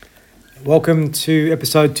Welcome to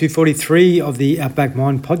episode 243 of the Outback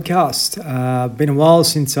Mind Podcast. Been a while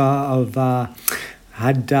since I've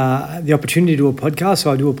had the opportunity to do a podcast,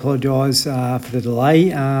 so I do apologise for the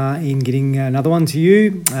delay in getting another one to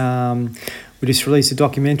you. We just released a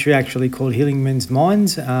documentary actually called Healing Men's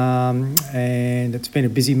Minds, and it's been a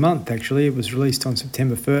busy month actually. It was released on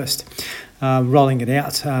September 1st. Rolling it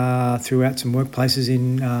out throughout some workplaces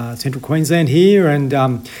in central Queensland here, and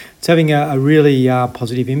it's having a really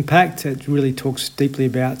positive impact. It really talks deeply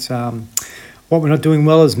about what we're not doing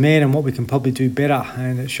well as men and what we can probably do better,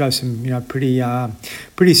 and it shows some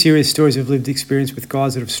pretty serious stories of lived experience with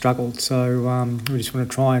guys that have struggled. So we just want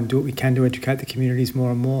to try and do what we can to educate the communities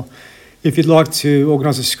more and more. If you'd like to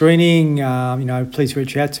organise a screening, please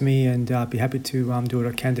reach out to me, and be happy to do what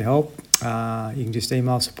I can to help. You can just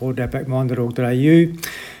email support@outbackmind.org.au.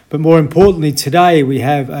 But more importantly, today we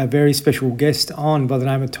have a very special guest on by the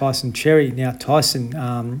name of Tyson Cherrie. Now, Tyson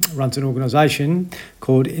runs an organisation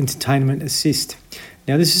called Entertainment Assist.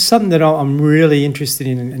 Now, this is something that I'm really interested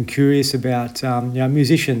in and curious about,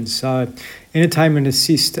 musicians. So, Entertainment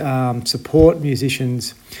Assist support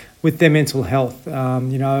musicians with their mental health.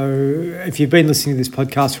 If you've been listening to this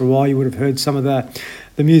podcast for a while, you would have heard some of the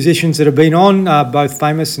musicians that have been on, both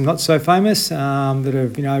famous and not so famous, that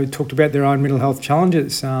have, talked about their own mental health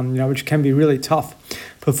challenges, which can be really tough.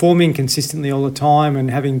 Performing consistently all the time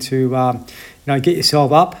and having to, get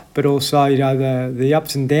yourself up, but also, the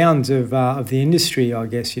ups and downs of the industry, I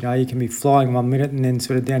guess. You can be flying 1 minute and then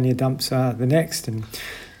sort of down your dumps the next. And,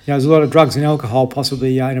 there's a lot of drugs and alcohol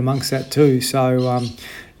possibly in amongst that too. So,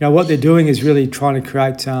 what they're doing is really trying to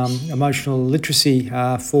create emotional literacy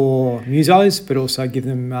for musos, but also give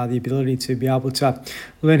them the ability to be able to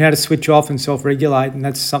learn how to switch off and self-regulate. And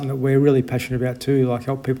that's something that we're really passionate about too, like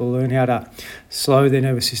help people learn how to slow their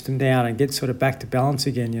nervous system down and get sort of back to balance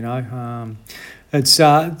again, It's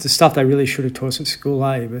the stuff they really should have taught us at school,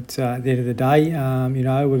 But at the end of the day,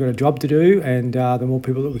 we've got a job to do, and the more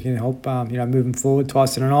people that we can help, moving forward,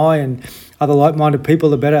 Tyson and I and other like-minded people,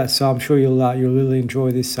 the better. So I'm sure you'll really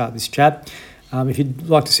enjoy this chat. If you'd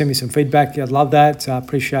like to send me some feedback, I'd love that.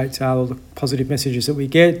 Appreciate all the positive messages that we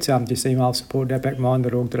get. Just email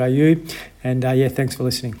support@outbackmind.org.au. And thanks for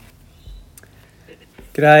listening.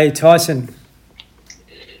 G'day, Tyson.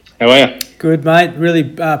 How are you? Good, mate.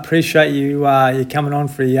 Really appreciate you coming on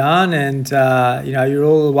for a yarn, and you're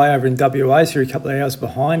all the way over in WA, so you're a couple of hours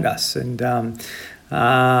behind us. And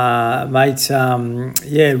mate,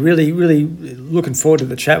 really looking forward to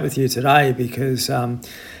the chat with you today because,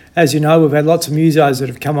 as you know, we've had lots of musos that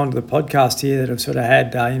have come onto the podcast here that have sort of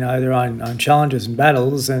had their own challenges and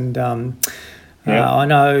battles, and I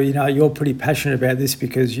know you're pretty passionate about this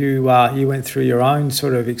because you went through your own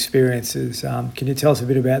sort of experiences. Can you tell us a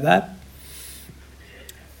bit about that?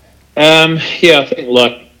 I think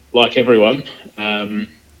like everyone,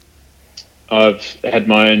 I've had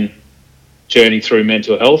my own journey through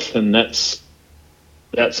mental health, and that's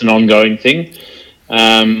an ongoing thing.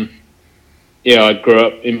 I grew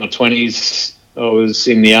up in my 20s. I was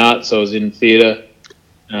in the arts. I was in theatre,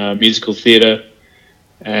 musical theatre,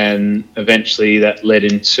 and eventually that led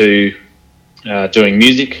into doing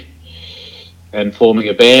music and forming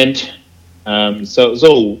a band. So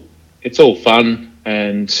it's all fun,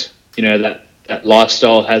 and that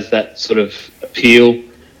lifestyle has that sort of appeal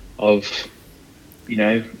of being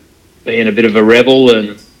a bit of a rebel,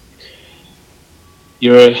 and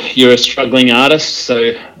you're a struggling artist,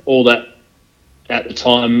 so all that at the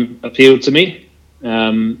time appealed to me.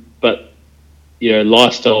 But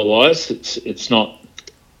lifestyle wise, it's not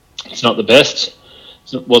the best.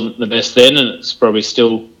 It wasn't the best then, and it's probably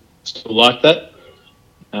still like that.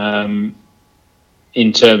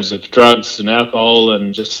 In terms of drugs and alcohol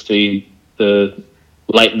and just the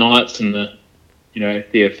late nights and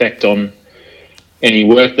the effect on any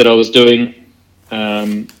work that I was doing.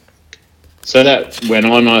 So that went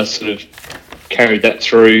on. I sort of carried that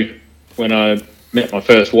through when I met my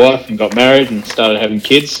first wife and got married and started having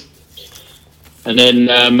kids. And then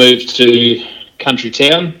moved to country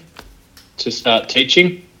town to start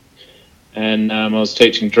teaching. And I was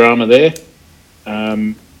teaching drama there.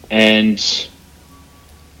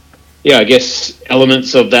 I guess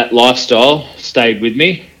elements of that lifestyle stayed with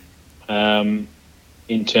me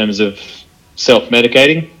in terms of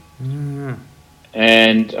self-medicating.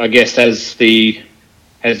 And I guess as you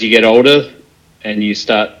get older and you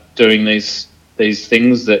start doing these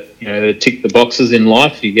things that that tick the boxes in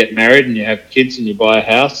life, you get married and you have kids and you buy a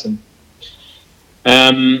house, and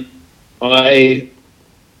I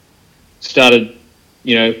started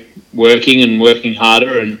working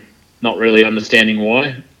harder and not really understanding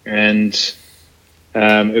why. And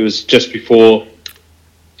it was just before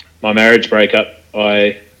my marriage breakup,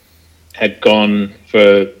 I had gone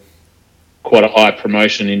for quite a high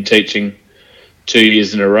promotion in teaching 2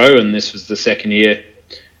 years in a row, and this was the second year,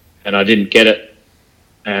 and I didn't get it.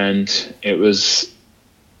 And it was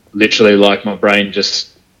literally like my brain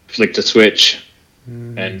just flicked a switch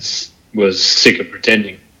and was sick of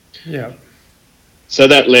pretending. Yeah. So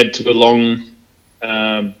that led to a long,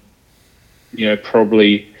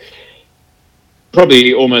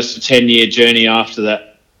 probably almost a 10-year journey after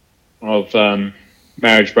that of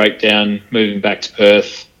marriage breakdown, moving back to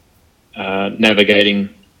Perth, navigating,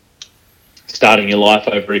 starting your life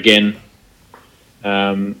over again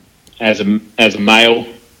as a male,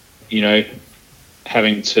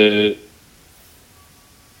 having to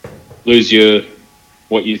lose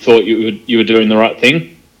what you thought you were doing the right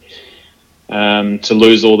thing, to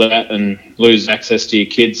lose all that and lose access to your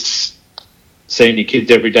kids, seeing your kids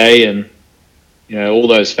every day, and all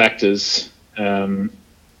those factors.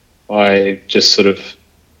 I just sort of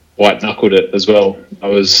white knuckled it as well. I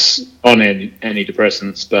was on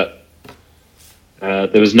antidepressants, but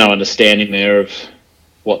there was no understanding there of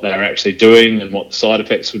what they were actually doing and what the side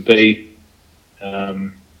effects would be.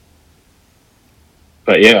 But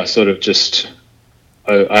yeah, I sort of just,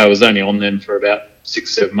 I was only on them for about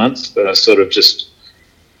 6-7 months, but I sort of just,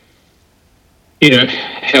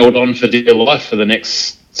 held on for dear life for the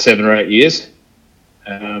next 7 or 8 years,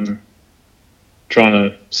 trying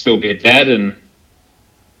to still be a dad and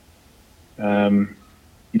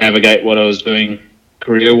navigate what I was doing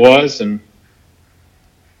career-wise and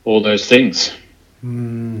all those things.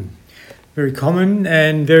 Very common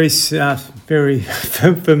and very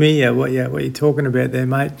for me. What you're talking about there,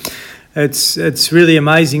 mate. It's really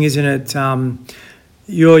amazing, isn't it?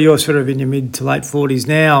 You're sort of in your mid to late 40s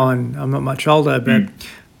now, and I'm not much older,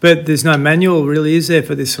 but there's no manual really, is there,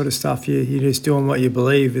 for this sort of stuff? You're just doing what you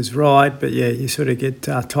believe is right, but yeah, you sort of get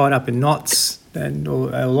tied up in knots, and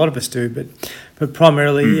a lot of us do. But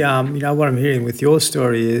primarily, what I'm hearing with your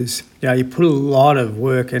story is, you put a lot of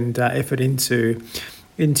work and effort into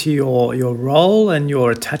your role and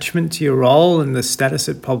your attachment to your role and the status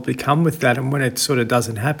that probably come with that. And when it sort of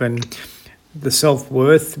doesn't happen, the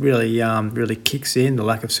self-worth really kicks in, the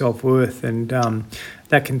lack of self-worth, and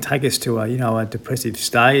that can take us to a depressive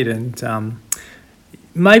state. And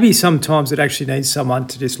maybe sometimes it actually needs someone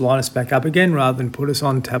to just line us back up again rather than put us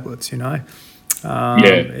on tablets,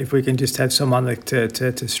 If we can just have someone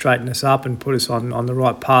to straighten us up and put us on the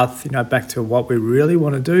right path, back to what we really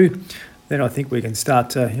want to do, then I think we can start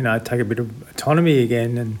to, take a bit of autonomy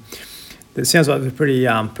again. And it sounds like it's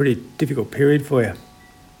a pretty difficult period for you.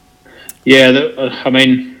 Yeah,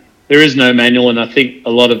 there is no manual, and I think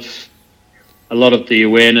a lot of the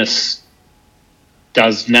awareness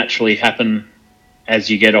does naturally happen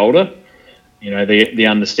as you get older. The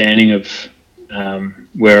understanding of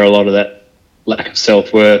where a lot of that lack of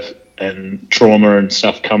self-worth and trauma and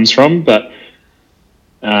stuff comes from. But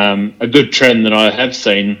a good trend that I have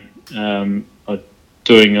seen, doing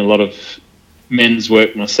a lot of men's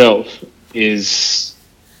work myself, is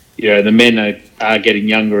the men are getting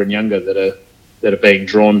younger and younger that are being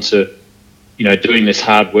drawn to doing this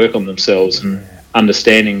hard work on themselves and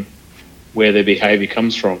understanding where their behaviour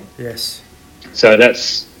comes from. Yes. So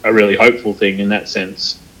that's a really hopeful thing in that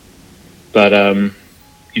sense. But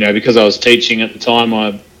because I was teaching at the time,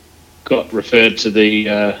 I got referred to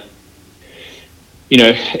the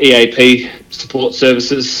EAP support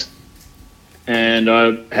services, and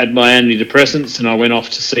I had my antidepressants, and I went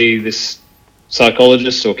off to see this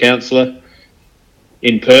psychologist or counsellor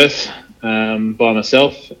in Perth by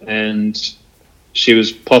myself, and she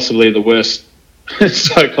was possibly the worst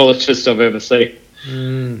psychologist I've ever seen.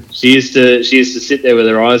 She used to sit there with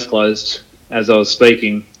her eyes closed as I was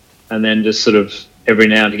speaking, and then just sort of every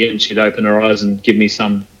now and again she'd open her eyes and give me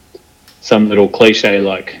some little cliche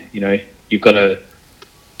like, you've got to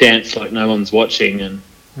dance like no one's watching, and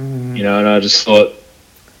and I just thought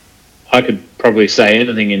I could probably say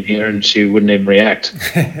anything in here and she wouldn't even react.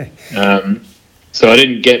 So I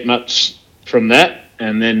didn't get much from that,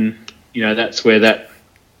 and then that's where that,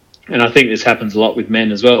 and I think this happens a lot with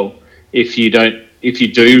men as well. If you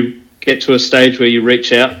do get to a stage where you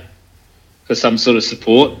reach out for some sort of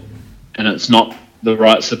support and it's not the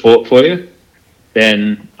right support for you,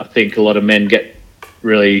 then I think a lot of men get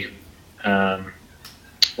really threatened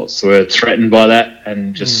by that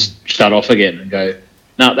and just shut off again and go,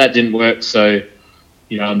 no, that didn't work, so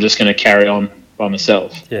I'm just going to carry on by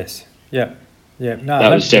myself. Yes. Yeah. No,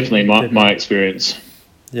 that was definitely my experience.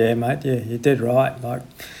 Yeah, mate. Yeah, you're dead right. Like,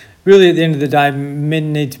 really, at the end of the day,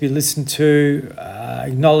 men need to be listened to,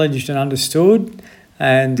 acknowledged and understood,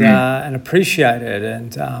 and appreciated.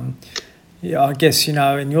 And yeah, I guess,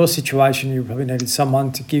 in your situation, you probably needed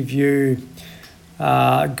someone to give you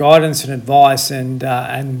guidance and advice and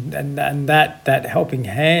that helping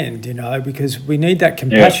hand, because we need that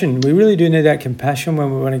compassion. We really do need that compassion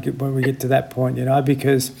when we get to that point,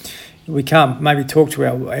 because we can't maybe talk to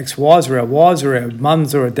our ex-wives or our wives or our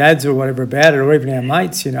mums or our dads or whatever about it, or even our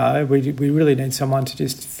mates. We really need someone to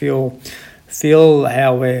just feel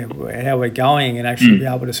how we're going and actually be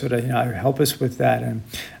able to sort of help us with that, and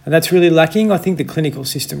that's really lacking. I think the clinical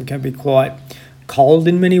system can be quite cold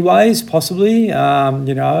in many ways, possibly, and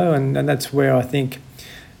that's where I think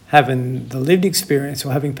having the lived experience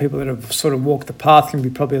or having people that have sort of walked the path can be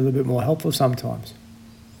probably a little bit more helpful sometimes.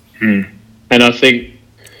 And I think,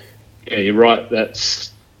 yeah, you're right.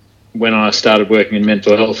 That's when I started working in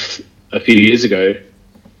mental health a few years ago.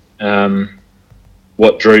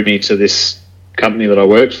 What drew me to this company that I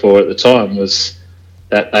worked for at the time was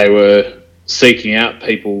that they were seeking out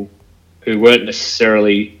people who weren't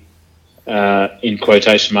necessarily in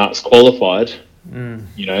quotation marks qualified.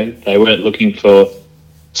 They weren't looking for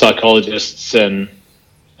psychologists and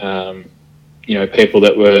people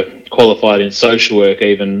that were qualified in social work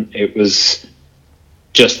even. It was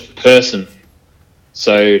just the person.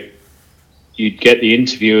 So you'd get the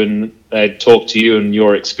interview and they'd talk to you and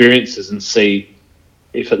your experiences and see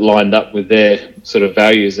if it lined up with their sort of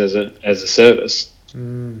values as a service.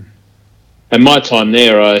 And my time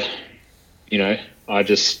there, I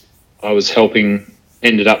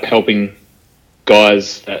ended up helping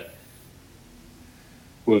guys that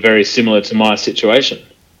were very similar to my situation,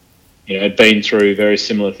 had been through very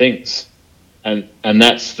similar things. And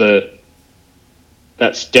that's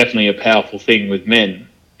definitely a powerful thing with men.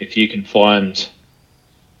 If you can find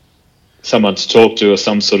someone to talk to or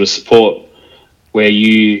some sort of support where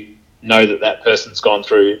you know that person's gone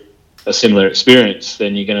through a similar experience,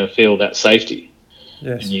 then you're going to feel that safety.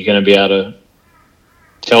 Yes. And you're going to be able to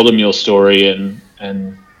tell them your story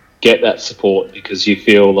and get that support because you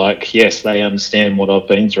feel like, yes, they understand what I've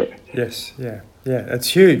been through. Yes, yeah, that's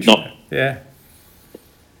huge. Not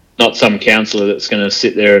some counsellor that's going to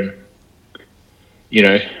sit there and,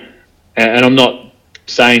 and I'm not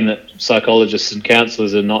saying that psychologists and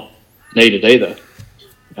counsellors are not needed either.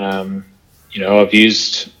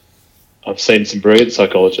 I've seen some brilliant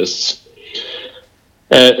psychologists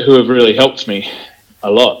who have really helped me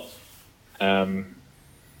a lot.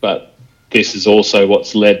 But this is also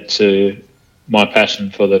what's led to my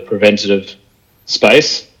passion for the preventative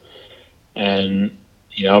space. And,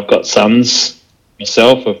 I've got sons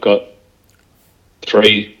myself. I've got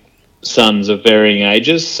 3 sons of varying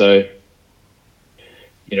ages. So,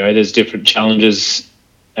 there's different challenges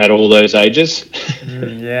at all those ages.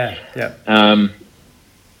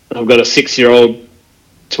 I've got a 6-year-old,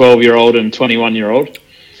 12-year-old and 21-year-old.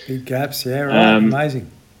 Big gaps, yeah, right. Amazing.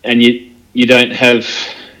 And you don't have,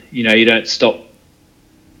 you don't stop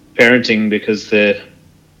parenting because they're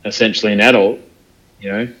essentially an adult,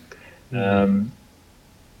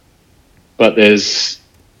 But there's,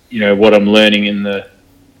 what I'm learning in the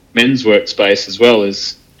men's workspace as well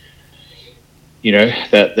is,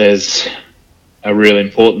 that there's a real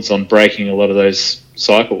importance on breaking a lot of those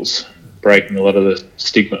cycles, breaking a lot of the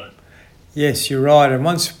stigma. Yes, you're right. And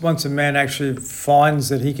once a man actually finds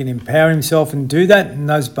that he can empower himself and do that, and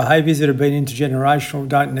those behaviours that have been intergenerational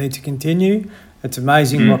don't need to continue, it's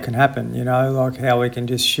amazing what can happen, like how we can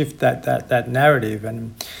just shift that narrative.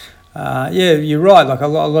 And you're right, like a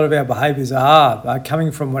lot of our behaviours are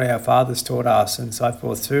coming from what our fathers taught us and so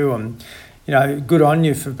forth too. And, good on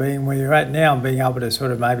you for being where you're at now and being able to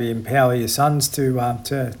sort of maybe empower your sons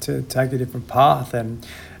to take a different path. And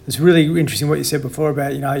it's really interesting what you said before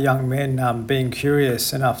about young men being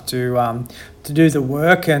curious enough to do the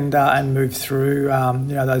work and move through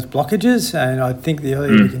those blockages. And I think the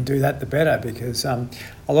earlier we can do that, the better, because a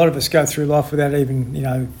lot of us go through life without even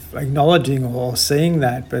acknowledging or seeing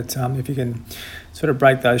that. But if you can sort of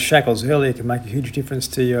break those shackles early, it can make a huge difference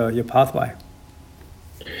to your pathway.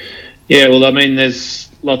 Yeah, well, I mean, there's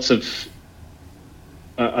lots of,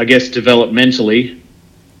 I guess, developmentally,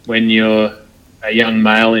 when you're a young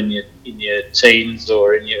male in your teens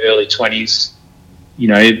or in your early 20s,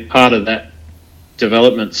 part of that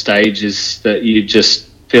development stage is that you just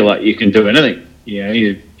feel like you can do anything.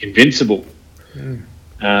 You're invincible.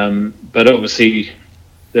 But obviously,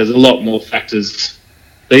 there's a lot more factors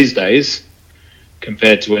these days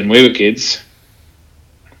compared to when we were kids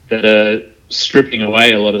that are stripping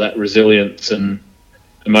away a lot of that resilience and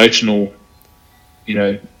emotional,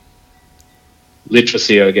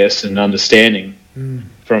 literacy, I guess, and understanding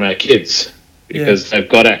from our kids, because they've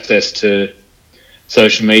got access to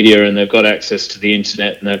social media and they've got access to the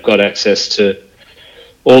internet and they've got access to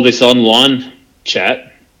all this online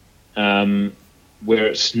chat, where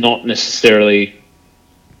it's not necessarily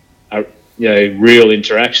real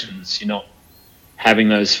interactions. You're not having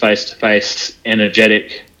those face-to-face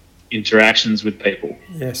energetic interactions with people.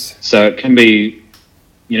 Yes. So it can be,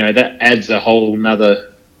 that adds a whole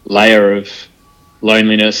nother layer of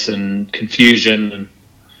loneliness and confusion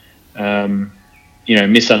and,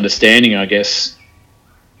 misunderstanding, I guess,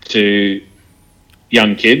 to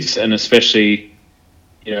young kids, and especially,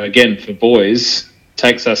 again, for boys, it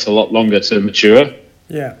takes us a lot longer to mature.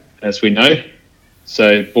 Yeah. As we know.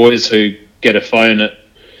 So boys who get a phone at,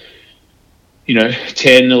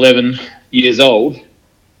 10, 11 years old,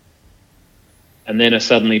 and then are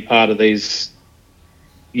suddenly part of these,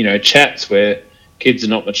 chats where kids are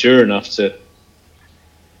not mature enough to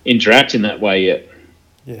interact in that way yet.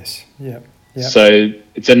 Yes. Yeah. Yeah. So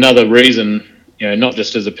it's another reason, not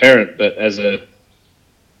just as a parent, but as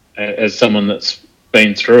someone that's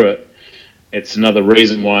been through it, it's another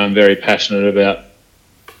reason why I'm very passionate about,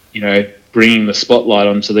 bringing the spotlight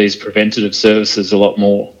onto these preventative services a lot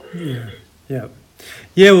more. Yeah. Yeah.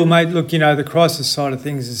 Yeah, well, mate, look, the crisis side of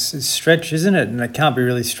things is stretched, isn't it? And it can't be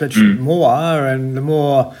really stretched more. And the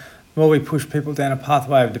more we push people down a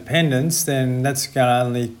pathway of dependence, then that's going to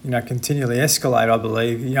only, continually escalate, I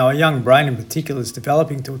believe. A young brain in particular is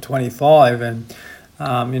developing till 25, and,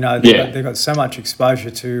 they've got so much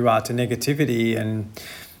exposure to negativity. And,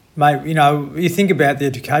 mate, you think about the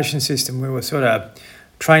education system, we were sort of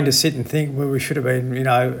trained to sit and think where we should have been,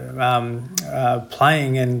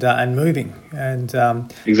 playing and moving, and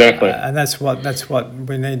exactly, and that's what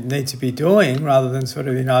we need to be doing, rather than sort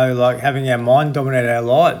of like having our mind dominate our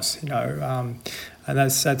lives, and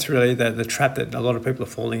that's really the trap that a lot of people are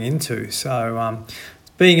falling into. So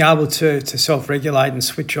being able to self-regulate and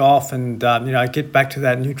switch off and get back to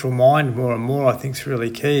that neutral mind more and more, I think is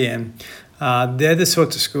really key. And they're the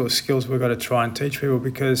sorts of skills we've got to try and teach people,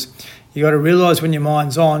 because you got to realise when your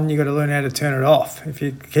mind's on, you got to learn how to turn it off. If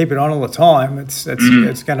you keep it on all the time, it's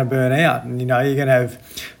going to burn out, and you're going to have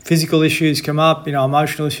physical issues come up,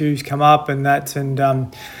 emotional issues come up, and that. And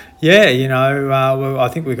well, I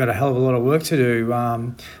think we've got a hell of a lot of work to do.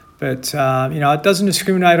 But it doesn't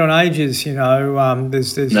discriminate on ages. There's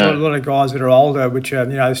a lot of guys that are older, which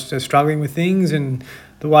are struggling with things, and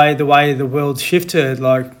the way the world's shifted,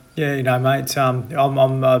 like. Yeah, mate, I'm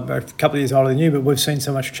a couple of years older than you, but we've seen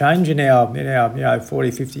so much change in our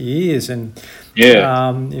 40, 50 years, and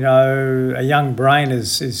a young brain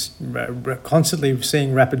is constantly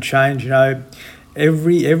seeing rapid change.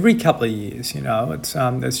 Every couple of years.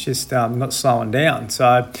 It's just not slowing down.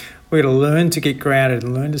 So we've got to learn to get grounded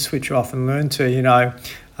and learn to switch off and learn to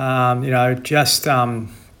just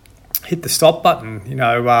hit the stop button,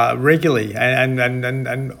 regularly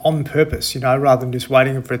and on purpose, rather than just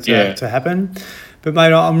waiting for it to happen. But,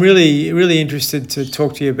 mate, I'm really, really interested to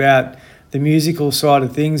talk to you about the musical side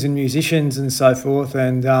of things and musicians and so forth.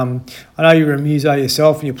 And I know you were a muso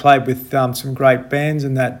yourself and you played with some great bands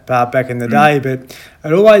and that back in the day, but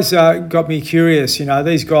it always got me curious.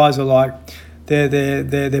 These guys are like,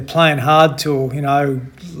 they're playing hard till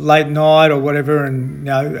late night or whatever, and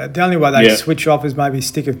the only way they switch off is maybe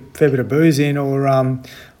stick a fair bit of booze in, or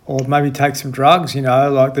maybe take some drugs.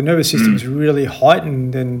 Like the nervous system's really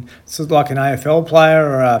heightened, and it's like an AFL player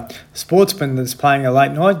or a sportsman that's playing a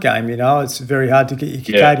late night game. It's very hard to get your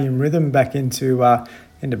circadian rhythm back into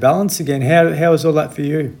balance again. How is all that for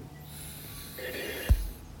you?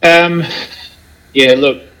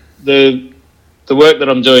 Look, the work that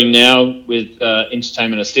I'm doing now with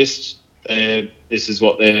Entertainment Assist, this is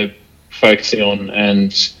what they're focusing on,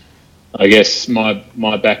 and I guess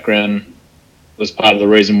my background was part of the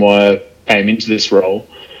reason why I came into this role.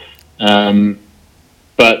 But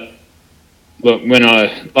look, when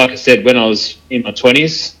I was in my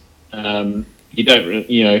 20s, you don't,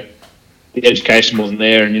 the education wasn't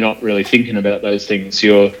there, and you're not really thinking about those things.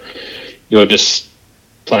 You're just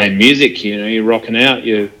playing music, you're rocking out,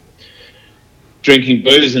 you're drinking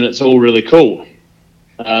booze, and it's all really cool.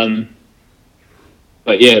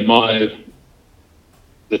 But yeah,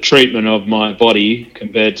 the treatment of my body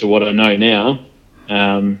compared to what I know now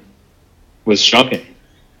was shocking.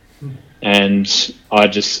 And I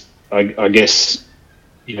guess,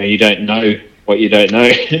 you don't know what you don't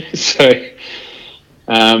know. So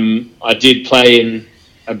I did play in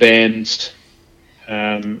a band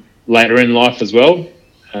later in life as well,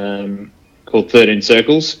 called 13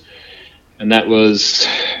 Circles. And that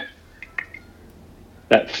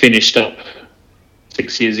finished up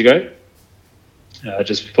 6 years ago,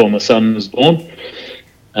 just before my son was born.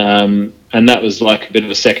 And that was like a bit of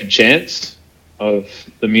a second chance of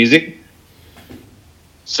the music.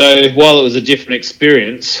 So while it was a different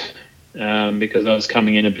experience, because I was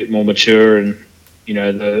coming in a bit more mature, and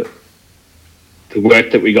the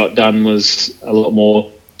work that we got done was a lot more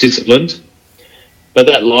disciplined, but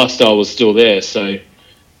that lifestyle was still there. So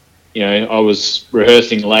I was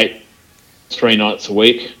rehearsing late 3 nights a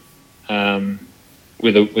week,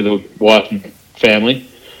 with a wife and family,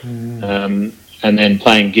 and then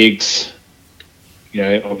playing gigs.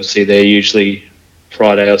 Obviously they're usually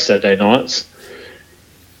Friday or Saturday nights.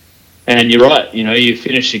 And you're right, you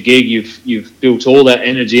finish a gig, you've built all that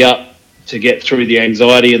energy up to get through the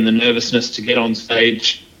anxiety and the nervousness to get on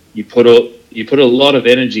stage. You put a lot of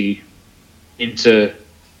energy into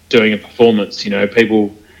doing a performance.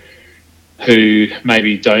 People who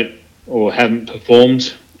maybe don't or haven't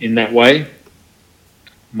performed in that way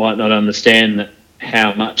might not understand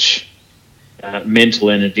how much mental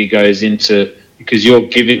energy goes into, because you're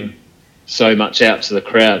giving so much out to the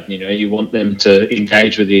crowd. You want them to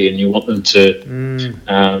engage with you, and you want them to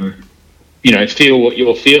feel what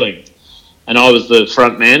you're feeling. And I was the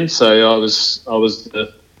front man, so I was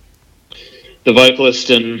the vocalist,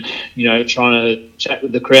 and trying to chat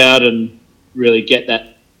with the crowd and really get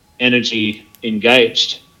that energy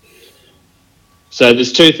engaged. So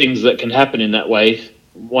there's 2 things that can happen in that way.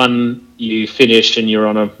 One, you finish and you're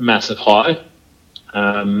on a massive high,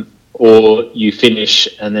 or you finish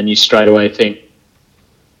and then you straight away think,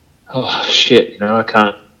 oh shit, I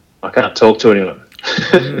can't talk to anyone.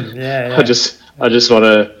 Yeah. I just want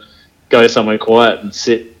to go somewhere quiet and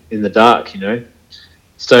sit in the dark.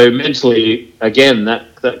 So mentally, again,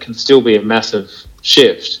 that can still be a massive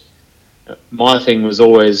shift. My thing was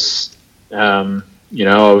always, I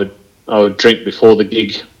would drink before the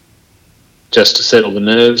gig just to settle the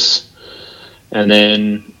nerves, and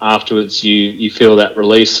then afterwards you feel that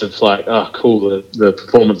release of like, oh cool, the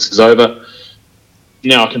performance is over,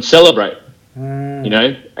 now I can celebrate.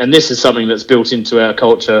 And this is something that's built into our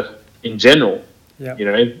culture in general.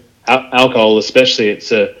 Alcohol especially,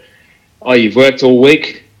 it's you've worked all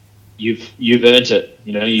week, you've earned it,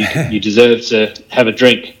 you deserve to have a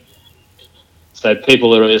drink. So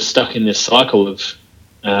people are stuck in this cycle of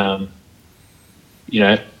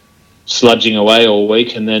sludging away all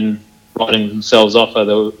week and then writing themselves off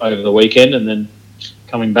over the weekend and then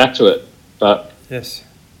coming back to it. But yes,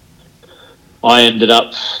 I ended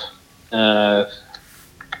up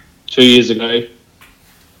 2 years ago,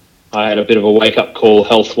 I had a bit of a wake-up call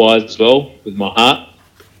health-wise as well with my heart.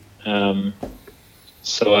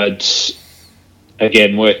 So I'd,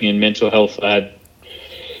 again, working in mental health, I had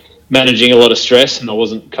managing a lot of stress and I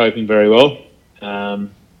wasn't coping very well.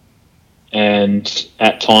 And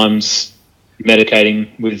at times medicating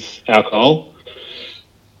with alcohol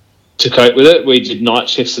to cope with it. We did night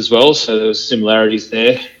shifts as well, so there was similarities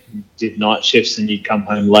there. Did night shifts and you'd come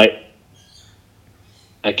home late.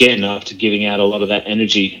 Again, after giving out a lot of that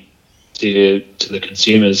energy to the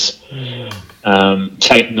consumers,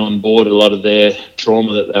 taking on board a lot of their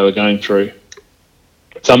trauma that they were going through.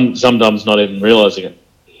 Sometimes not even realising it.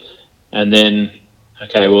 And then,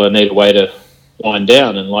 okay, well, I need a way to wind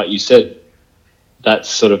down. And like you said, that's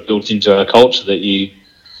sort of built into our culture that you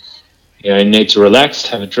need to relax,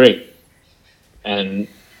 have a drink. And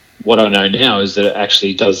what I know now is that it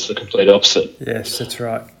actually does the complete opposite. Yes, that's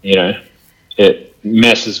right. It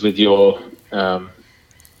messes with your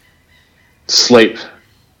sleep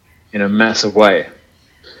in a massive way.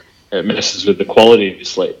 It messes with the quality of your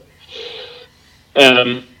sleep.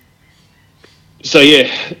 So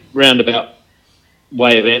yeah, roundabout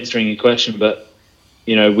way of answering your question, but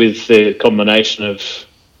with the combination of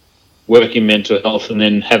working mental health and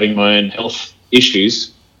then having my own health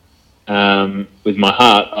issues with my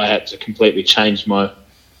heart, I had to completely change my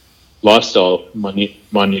lifestyle, my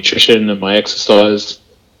nutrition and my exercise.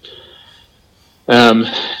 And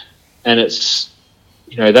it's,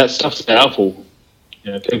 that stuff's powerful.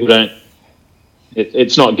 People don't,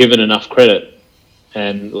 it's not given enough credit.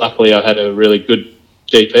 And luckily I had a really good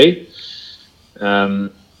GP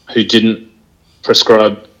who didn't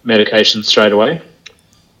prescribe medication straight away.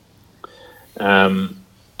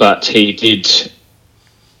 But he did,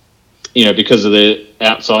 because of the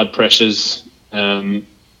outside pressures,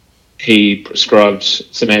 he prescribed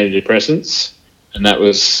some antidepressants, and that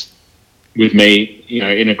was with me,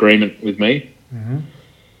 in agreement with me.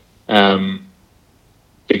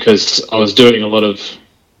 Because I was doing a lot of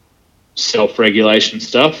self-regulation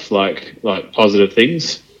stuff, like positive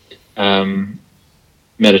things,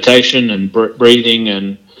 meditation and breathing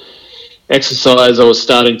and exercise. I was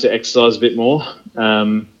starting to exercise a bit more,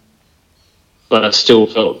 but I still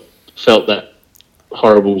felt that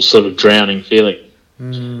horrible sort of drowning feeling.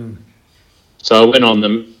 So I went on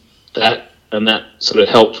that that sort of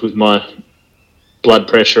helped with my blood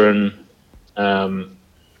pressure and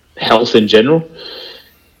health in general.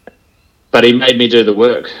 But he made me do the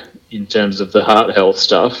work in terms of the heart health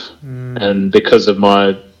stuff. And because of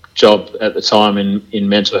my job at the time in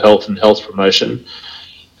mental health and health promotion,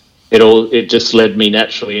 it just led me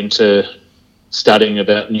naturally into studying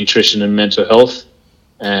about nutrition and mental health,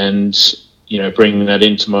 and bringing that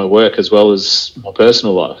into my work as well as my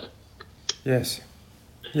personal life. Yes.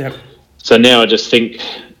 Yep. So now I just think,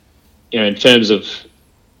 in terms of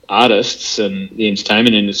artists and the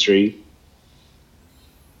entertainment industry,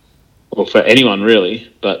 or for anyone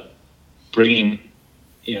really, but bringing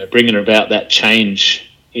about that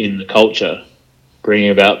change in the culture,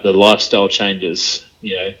 bringing about the lifestyle changes.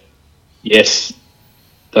 Yes,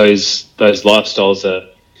 those lifestyles are,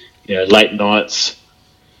 late nights,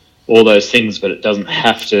 all those things, but it doesn't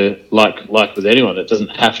have to, like with anyone, it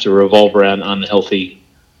doesn't have to revolve around unhealthy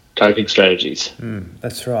coping strategies.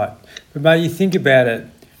 That's right. But mate, you think about it,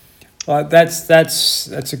 like that's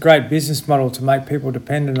a great business model to make people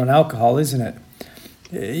dependent on alcohol, isn't it?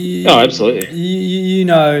 Absolutely.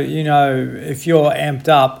 If you're amped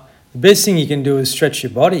up, the best thing you can do is stretch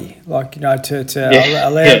your body, allow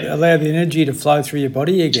the energy to flow through your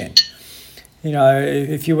body again.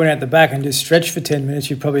 If you went out the back and just stretched for 10 minutes,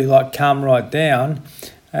 you'd probably calm right down,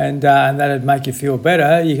 and that'd make you feel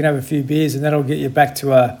better. You can have a few beers and that'll get you back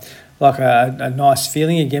to a nice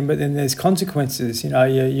feeling again. But then there's consequences.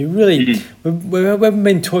 You really we haven't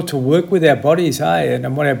been taught to work with our bodies,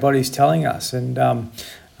 and what our body's telling us. And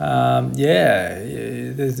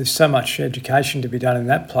there's so much education to be done in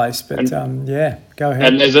that place. But go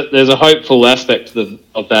ahead. And there's a hopeful aspect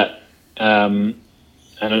of that. And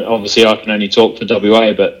obviously I can only talk for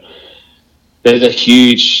WA, but there's a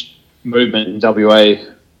huge movement in WA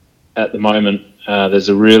at the moment. There's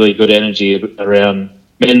a really good energy around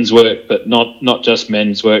men's work, but not just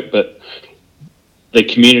men's work, but the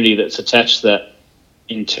community that's attached to that,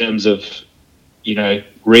 in terms of,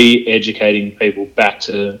 re-educating people back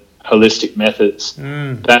to holistic methods,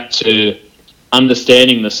 back to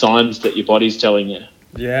understanding the signs that your body's telling you.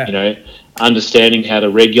 Yeah. Understanding how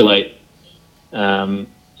to regulate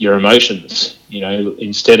your emotions,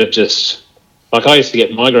 instead of just, like I used to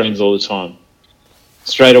get migraines all the time.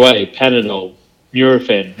 Straight away, Panadol,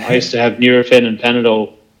 Nurofen. I used to have Nurofen and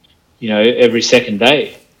Panadol, every second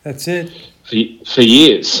day. That's it. For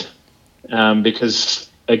years. Because,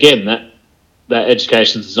 again, that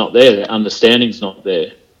education's not there, that understanding's not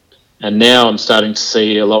there. And now I'm starting to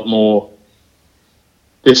see a lot more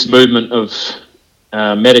this movement of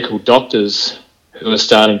medical doctors who are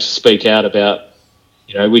starting to speak out about,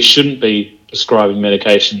 we shouldn't be prescribing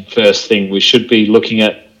medication first thing. We should be looking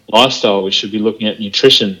at lifestyle. We should be looking at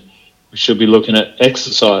nutrition. We should be looking at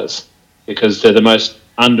exercise, because they're the most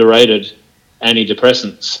underrated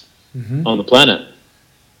antidepressants on the planet.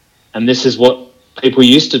 And this is what people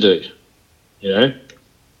used to do,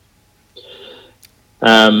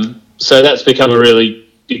 So that's become a really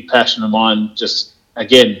big passion of mine. Just,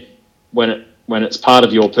 again, when it's part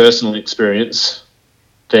of your personal experience,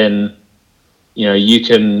 then you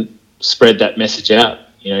can spread that message out.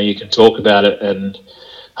 You can talk about it and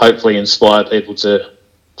hopefully inspire people to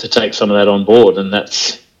take some of that on board. And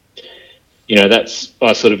that's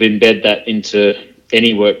I sort of embed that into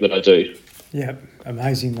any work that I do. Yeah,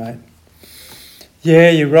 amazing, mate. Yeah,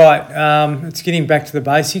 you're right. It's getting back to the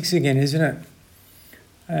basics again, isn't it?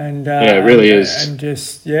 And it really is. And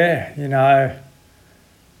just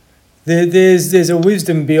there's a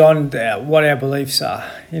wisdom beyond what our beliefs are,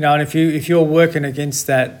 and if you're working against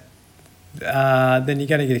that, then you're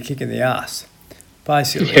going to get a kick in the ass,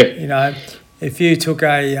 basically. Yeah. If you took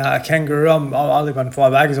a kangaroo, I live on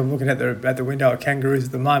 5 acres. I'm looking at the window at kangaroos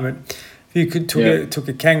at the moment. If you took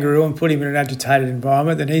a kangaroo and put him in an agitated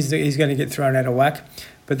environment, then he's going to get thrown out of whack.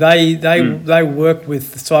 But they work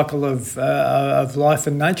with the cycle of life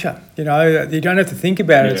and nature. You don't have to think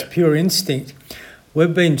about it. It's pure instinct.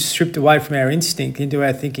 We've been stripped away from our instinct into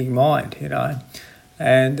our thinking mind,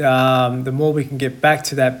 and the more we can get back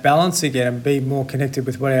to that balance again and be more connected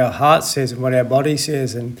with what our heart says and what our body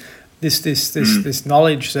says, and this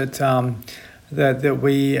knowledge that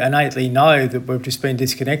we innately know that we've just been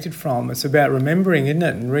disconnected from. It's about remembering, isn't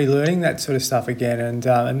it, and relearning that sort of stuff again, and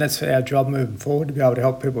that's our job moving forward, to be able to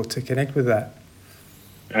help people to connect with that.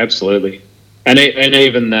 Absolutely, and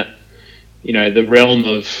even that, the realm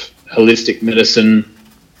of holistic medicine,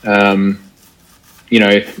 that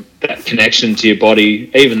connection to your body,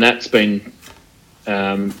 even that's been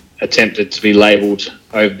attempted to be labelled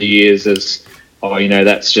over the years as,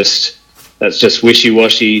 that's just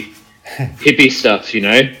wishy-washy hippie stuff,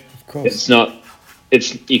 Of course. It's not,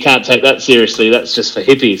 you can't take that seriously. That's just for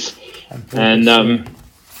hippies. And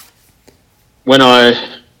when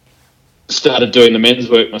I started doing the men's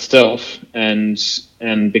work myself and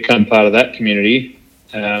become part of that community,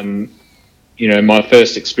 my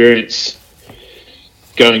first experience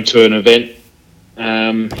going to an event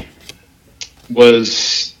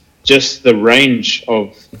was just the range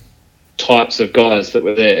of types of guys that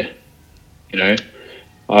were there.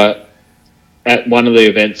 At one of the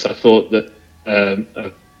events, I thought that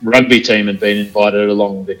a rugby team had been invited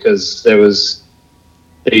along because there was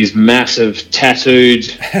these massive tattooed,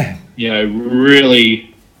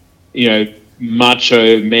 really,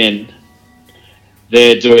 macho men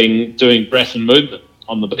there doing breath and movement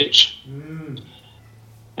on the beach.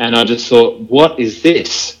 And I just thought, what is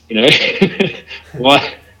this?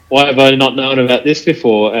 Why have I not known about this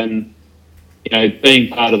before? And being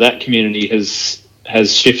part of that community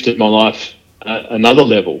has shifted my life another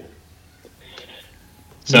level.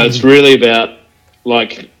 So it's really about,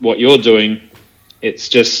 like what you're doing, it's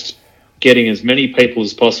just getting as many people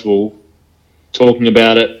as possible talking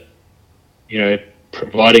about it,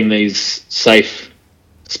 providing these safe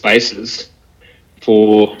spaces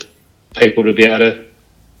for people to be able to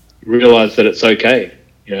realise that it's okay.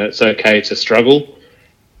 It's okay to struggle.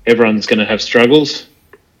 Everyone's going to have struggles.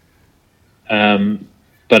 But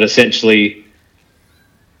essentially,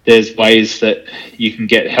 there's ways that you can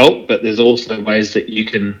get help, but there's also ways that you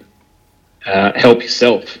can help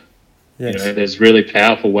yourself. Yes. There's really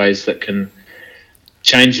powerful ways that can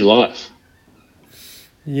change your life.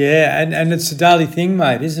 Yeah, and it's a daily thing,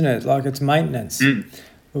 mate, isn't it? Like, it's maintenance.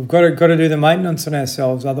 We've got to do the maintenance on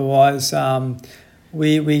ourselves, otherwise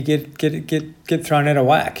we get thrown out of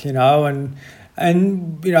whack,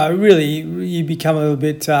 and really you become a little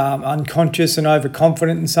bit unconscious and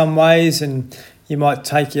overconfident in some ways, and you might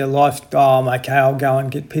take your life, I'm okay, I'll go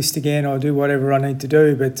and get pissed again or do whatever I need to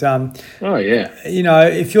do. But,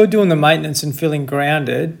 if you're doing the maintenance and feeling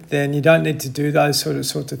grounded, then you don't need to do those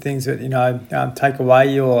sorts of things that, take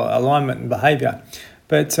away your alignment and behaviour.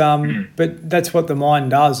 But that's what the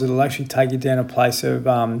mind does. It'll actually take you down a place of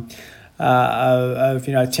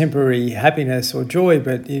temporary happiness or joy,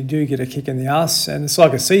 but you do get a kick in the ass. And it's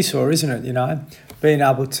like a seesaw, isn't it, being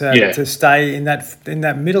able to stay in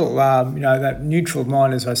that middle, that neutral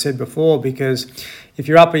mind, as I said before, because if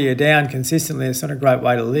you're up or you're down consistently, it's not a great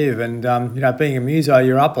way to live. And, being a muso,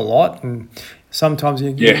 you're up a lot, and sometimes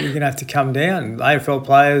you're going to have to come down. AFL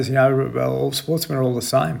players, all sportsmen are all the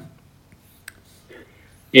same.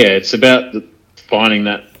 Yeah, it's about finding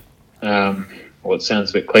that, it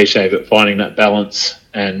sounds a bit cliche, but finding that balance.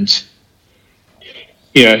 And,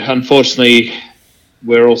 unfortunately,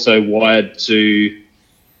 we're also wired to,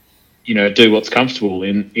 do what's comfortable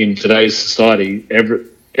in today's society.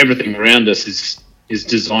 Everything around us is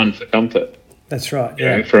designed for comfort. That's right.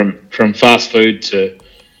 Yeah. From fast food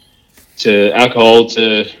to alcohol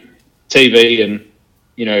to TV, and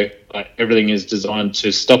everything is designed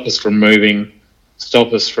to stop us from moving,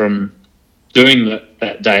 stop us from doing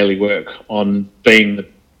that daily work on being the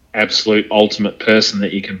absolute ultimate person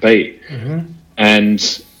that you can be. Mm-hmm.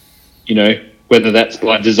 And whether that's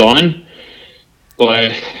by design,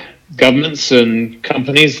 by governments and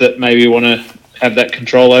companies that maybe want to have that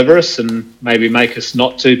control over us and maybe make us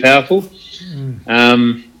not too powerful.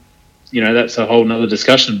 That's a whole nother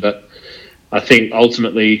discussion. But I think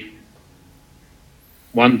ultimately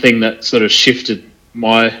one thing that sort of shifted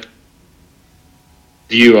my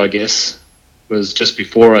view, I guess, was just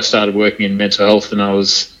before I started working in mental health, and I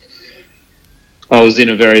was in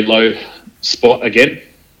a very low spot again,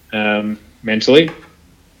 mentally.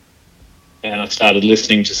 And I started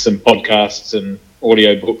listening to some podcasts and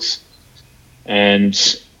audiobooks, and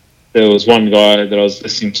there was one guy that I was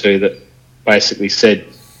listening to that basically said,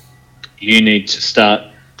 you need to start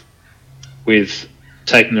with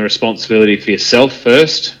taking the responsibility for yourself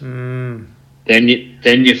first, then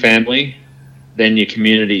your family, then your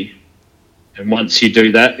community. And once you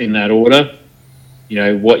do that in that order,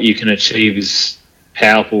 what you can achieve is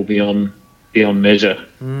powerful beyond measure.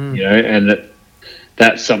 And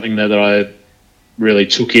that's something that I really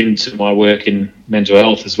took into my work in mental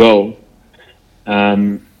health as well.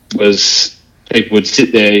 Was people would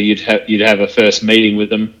sit there, you'd have a first meeting with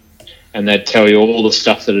them, and they'd tell you all the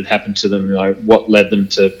stuff that had happened to them, what led them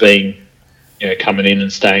to being, coming in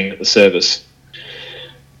and staying at the service.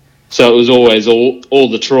 So it was always all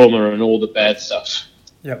the trauma and all the bad stuff.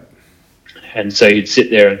 Yep. And so you'd sit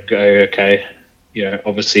there and go, okay,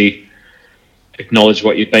 obviously acknowledge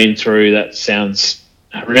what you've been through. That sounds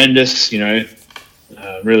horrendous,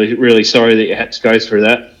 really, really sorry that you had to go through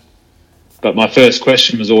that. But my first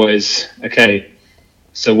question was always, okay,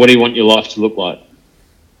 so what do you want your life to look like?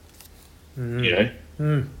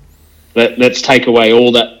 Let's take away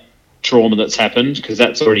all that trauma that's happened, because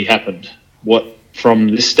that's already happened. What from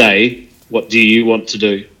this day, what do you want to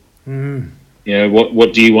do?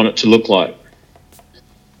 What do you want it to look like?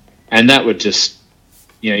 And that would just,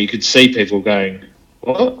 you could see people going,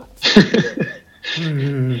 what?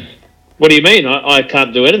 What do you mean? I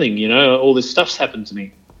can't do anything, all this stuff's happened to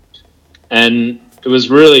me. And it was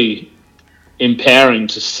really empowering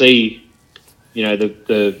to see,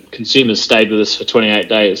 the consumers stayed with us for 28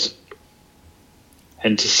 days.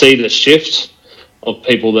 And to see the shift of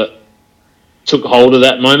people that took hold of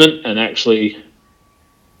that moment and actually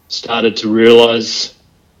started to realise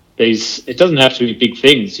it doesn't have to be big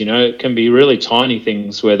things, it can be really tiny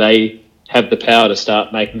things where they have the power to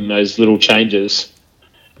start making those little changes.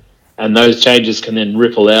 And those changes can then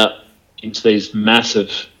ripple out into these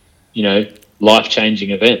massive,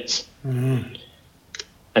 life-changing events. Mm-hmm.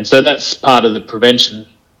 And so that's part of the prevention,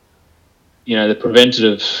 the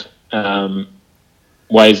preventative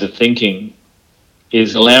ways of thinking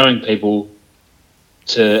is allowing people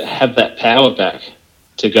to have that power back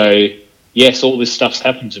to go, yes, all this stuff's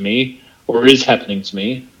happened to me or is happening to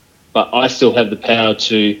me, but I still have the power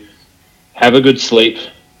to have a good sleep,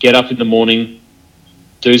 get up in the morning,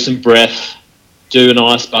 do some breath, do an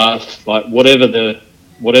ice bath, like whatever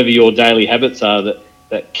your daily habits are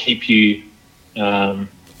that keep you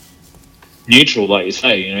neutral, like you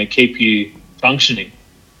say, keep you functioning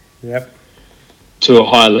to a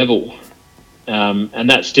high level. And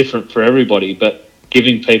that's different for everybody, but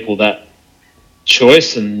giving people that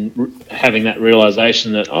choice and having that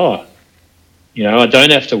realization that, I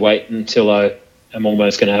don't have to wait until I am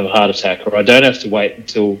almost going to have a heart attack, or I don't have to wait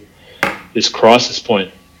until this crisis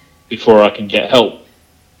point before I can get help,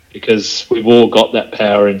 because we've all got that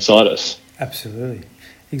power inside us. Absolutely.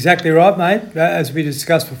 Exactly right, mate. As we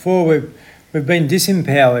discussed before, we've been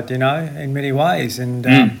disempowered, in many ways, and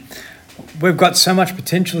we've got so much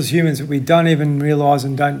potential as humans that we don't even realise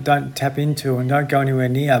and don't tap into and don't go anywhere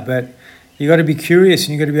near. But you got to be curious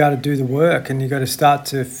and you got to be able to do the work, and you got to start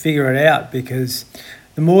to figure it out, because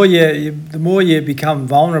the more you become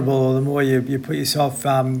vulnerable, or the more you put yourself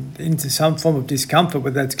into some form of discomfort,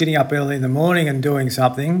 whether that's getting up early in the morning and doing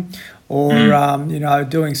something, or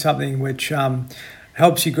doing something which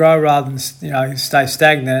helps you grow rather than stay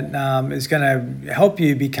stagnant, is going to help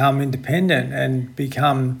you become independent and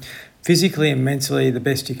become physically and mentally the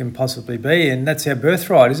best you can possibly be. And that's our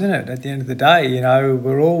birthright, isn't it? At the end of the day,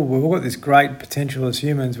 we've all got this great potential as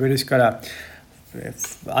humans. We just got to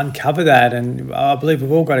uncover that, and I believe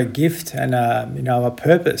we've all got a gift and a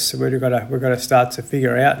purpose. So we've got to start to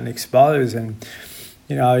figure out and expose, and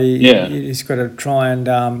you just got to try and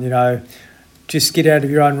just get out of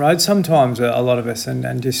your own road sometimes, a lot of us,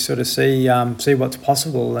 and just sort of see what's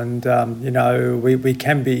possible. And we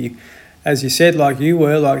can be, as you said, like you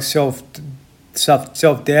were, like self-doubting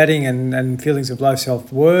and feelings of low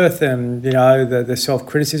self-worth, and the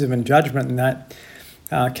self-criticism and judgment, and that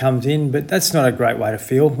comes in. But that's not a great way to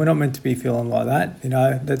feel. We're not meant to be feeling like that.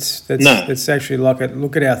 That's actually look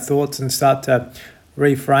at our thoughts and start to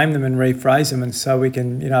reframe them and rephrase them, and so we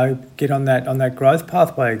can get on that growth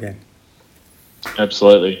pathway again.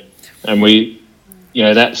 Absolutely. And we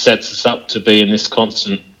that sets us up to be in this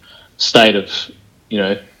constant state of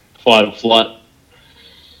fight or flight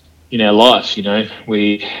in our life.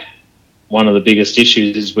 One of the biggest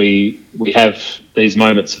issues is we have these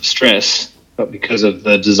moments of stress, but because of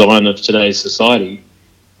the design of today's society,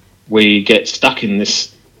 we get stuck in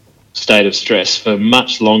this state of stress for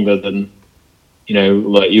much longer than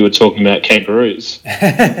like you were talking about kangaroos.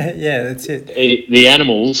 Yeah, that's it. The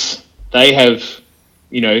animals, they have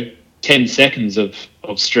 10 seconds of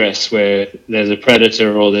stress where there's a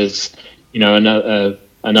predator or there's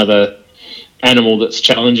another animal that's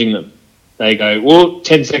challenging them. They go, well,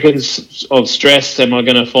 10 seconds of stress, am I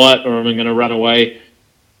going to fight or am I going to run away?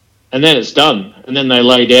 And then it's done. And then they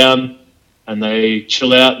lay down and they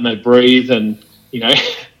chill out and they breathe, and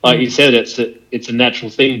like you said, it's a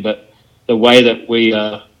natural thing. But the way that we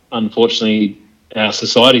unfortunately our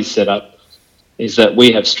society's set up is that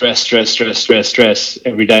we have stress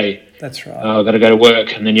every day. That's right. I've got to go to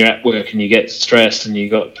work, and then you're at work and you get stressed, and you've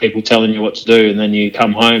got people telling you what to do, and then you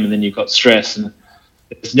come home and then you've got stress. And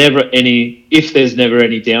if there's never any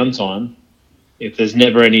downtime, if there's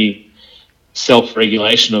never any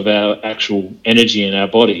self-regulation of our actual energy in our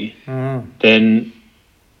body, then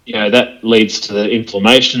that leads to the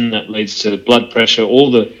inflammation, that leads to blood pressure. All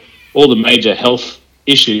the major health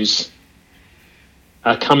issues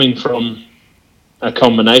are coming from a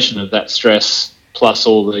combination of that stress plus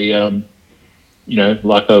all the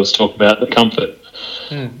like I was talking about, the comfort.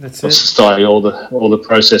 That's of it. society, all the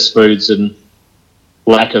processed foods and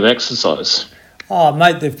lack of exercise. Oh,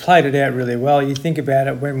 mate, they've played it out really well. You think about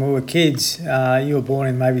it, when we were kids, you were born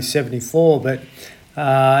in maybe 74, but,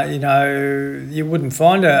 you wouldn't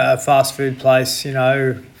find a fast food place,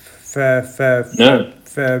 for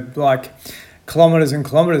like kilometres and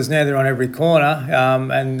kilometres. Now they're on every corner,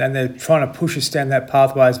 and they're trying to push us down that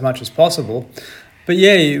pathway as much as possible. But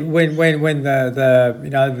yeah, when the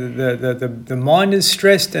mind is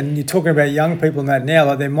stressed, and you're talking about young people and that now,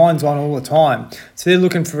 like their mind's on all the time, so they're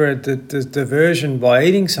looking for a diversion by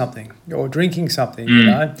eating something or drinking something.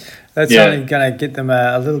 That's only going to get them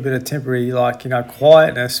a little bit of temporary,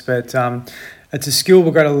 quietness. But it's a skill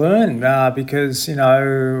we've got to learn because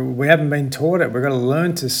we haven't been taught it. We've got to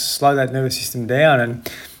learn to slow that nervous system down, and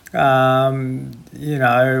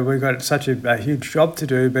we've got such a huge job to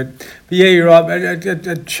do. But yeah, you're right.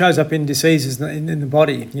 It shows up in diseases in the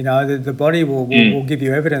body. The body will give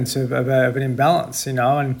you evidence of an imbalance.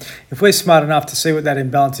 And if we're smart enough to see what that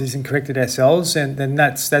imbalance is and correct it ourselves, and then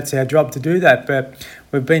that's our job to do that. But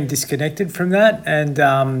we've been disconnected from that, and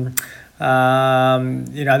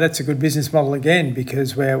that's a good business model again,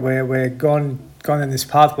 because we're gone in this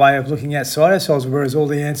pathway of looking outside ourselves, whereas all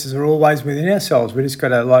the answers are always within ourselves. We just got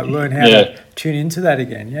to learn how to tune into that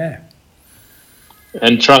again. Yeah.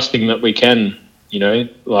 And trusting that we can, I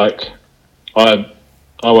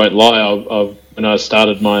won't lie. When I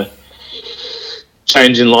started my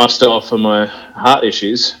change in lifestyle for my heart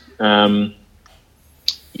issues, there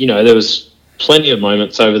was plenty of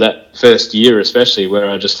moments over that first year, especially, where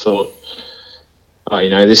I just thought,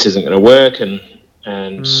 this isn't going to work, or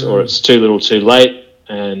it's too little too late,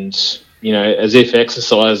 and as if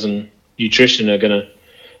exercise and nutrition are going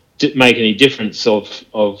to make any difference of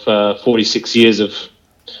 46 years of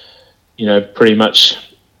pretty much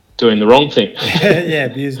doing the wrong thing.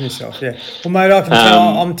 Abusing yourself. Well, mate, I can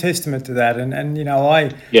tell I'm testament to that, and I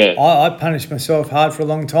punished myself hard for a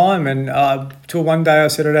long time, and till one day I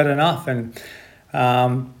said I'd had enough, and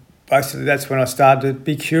basically that's when I started to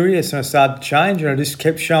be curious, and I started to change, and I just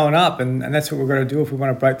kept showing up, and that's what we've got to do if we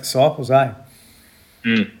want to break the cycles, eh?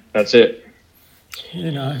 That's it.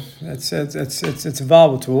 It's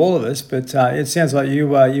available to all of us, but it sounds like you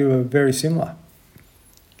were very similar.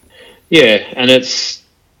 Yeah, and it's,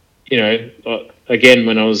 again,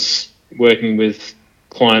 when I was working with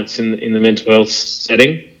clients in the mental health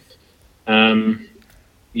setting,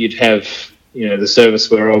 you'd have, the service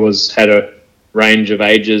where I had a range of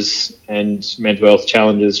ages and mental health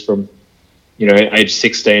challenges from, age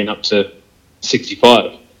 16 up to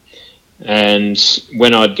 65. And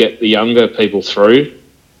when I'd get the younger people through,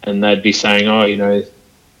 and they'd be saying, I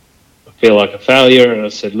feel like a failure, and I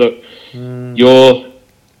said, look, you're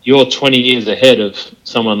 20 years ahead of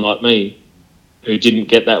someone like me who didn't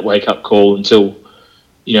get that wake-up call until,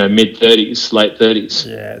 mid-30s, late 30s.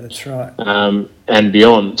 Yeah, that's right. And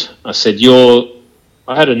beyond. I said,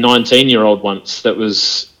 I had a 19-year-old once that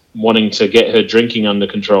was wanting to get her drinking under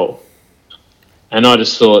control. And I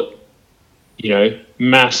just thought,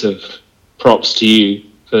 massive props to you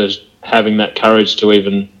for having that courage to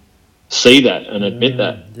even see that and admit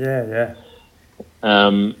that. Yeah.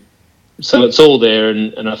 So it's all there,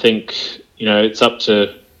 and I think, it's up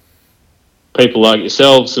to people like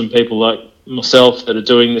yourselves and people like myself that are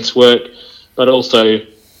doing this work, but also,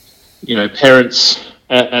 parents.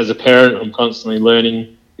 As a parent, I'm constantly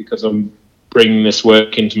learning, because I'm bringing this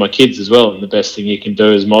work into my kids as well, and the best thing you can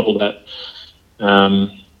do is model that. My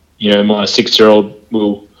 6-year-old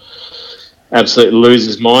will absolutely lose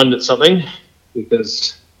his mind at something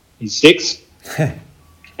because he's 6.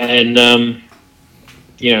 And,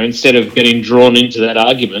 instead of getting drawn into that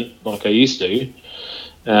argument like I used to,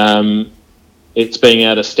 it's being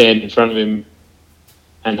able to stand in front of him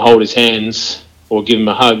and hold his hands or give him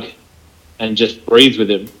a hug and just breathe with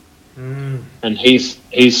him. And he's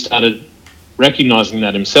started recognising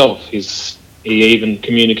that himself. He even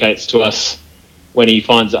communicates to us when he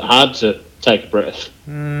finds it hard to take a breath.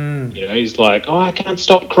 He's like, I can't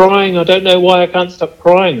stop crying. I don't know why I can't stop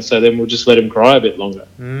crying. So then we'll just let him cry a bit longer.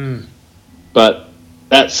 But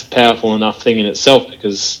that's a powerful enough thing in itself,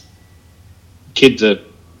 because kids are,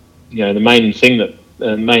 the main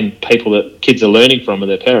people that kids are learning from are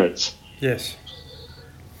their parents. Yes.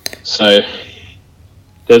 So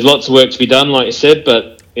there's lots of work to be done, like you said,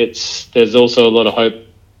 but there's also a lot of hope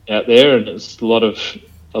out there, and it's a lot of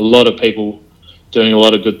people doing a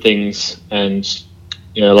lot of good things, and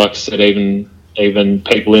like I said, even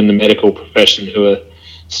people in the medical profession who are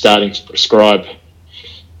starting to prescribe,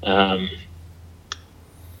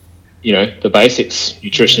 the basics,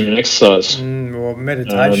 nutrition and exercise. Or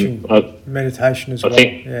meditation. Meditation as well. I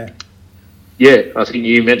think, I think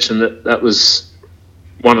you mentioned that was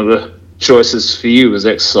one of the choices for you was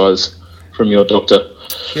exercise from your doctor.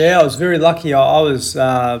 Yeah, I was very lucky. I was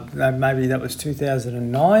maybe that was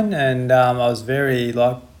 2009, and I was very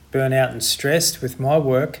burnout and stressed with my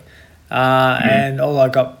work, and all I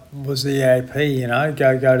got was the EAP.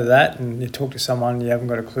 Go to that, and you talk to someone, you haven't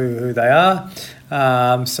got a clue who they are.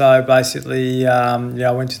 So basically,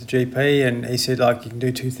 I went to the GP, and he said you can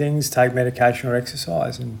do two things: take medication or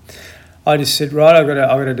exercise. And I just said, right, I've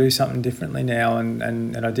got to do something differently now,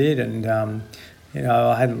 and I did, and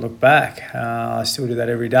I hadn't looked back. I still do that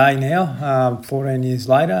every day now, 14 years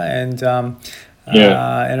later, and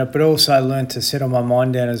but also learned to settle my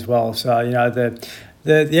mind down as well. So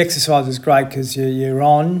the exercise is great because you're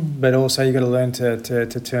on, but also you got to learn to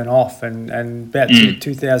turn off. And about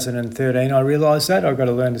 2013, I realised that I've got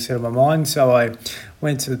to learn to settle my mind. So I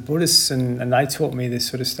went to the Buddhists, and they taught me this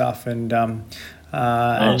sort of stuff. And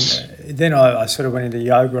Nice. and then I sort of went into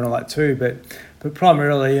yoga and all that too, but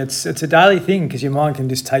primarily it's a daily thing because your mind can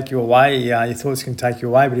just take you away, your thoughts can take you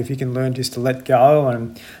away, but if you can learn just to let go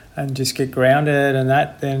and just get grounded and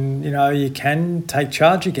that, then you can take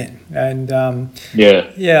charge again. And a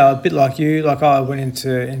bit like you, I went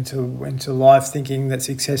into life thinking that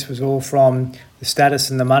success was all from the status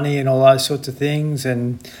and the money and all those sorts of things,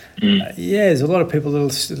 and there's a lot of people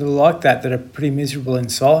that are like that are pretty miserable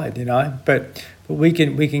inside, but we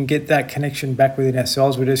can get that connection back within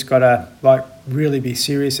ourselves. We just got to really be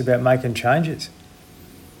serious about making changes.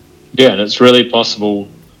 Yeah, and it's really possible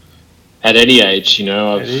at any age.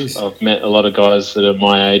 I've met a lot of guys that are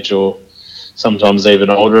my age or sometimes even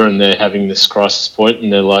older, and they're having this crisis point,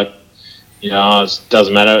 and they're like, it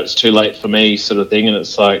doesn't matter, it's too late for me, sort of thing. And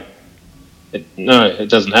it's like, no, it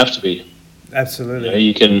doesn't have to be. Absolutely.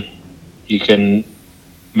 You can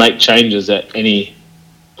make changes at any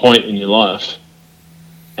point in your life,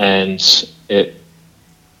 and it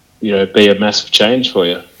be a massive change for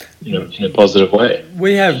you, in a positive way.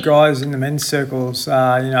 We have guys in the men's circles, in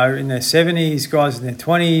their 70s, guys in their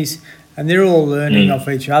 20s, and they're all learning off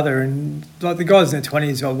each other. And the guys in their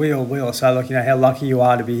 20s, we all say, how lucky you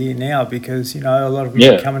are to be here now, because a lot of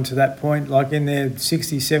them are coming to that point, in their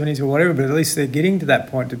 60s, 70s, or whatever. But at least they're getting to that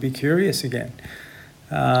point to be curious again.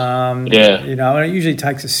 And it usually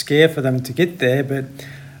takes a scare for them to get there, but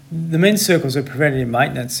the men's circles are preventative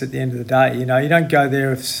maintenance at the end of the day. You don't go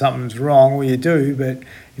there if something's wrong, or you do, but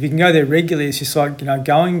if you can go there regularly, it's just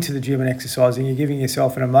going to the gym and exercising. You're giving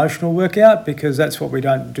yourself an emotional workout, because that's what we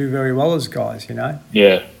don't do very well as guys,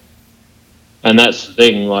 Yeah. And that's the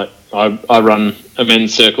thing, I run a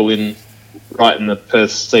men's circle right in the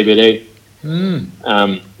Perth CBD,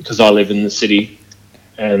 because I live in the city,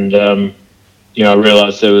 and, I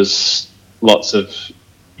realised there was lots of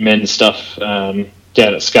men's stuff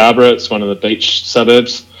down at Scarborough. It's one of the beach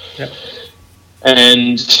suburbs. Yep.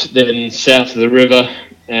 And then south of the river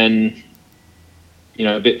and,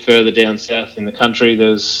 a bit further down south in the country,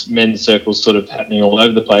 there's men's circles sort of happening all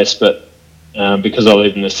over the place. But because I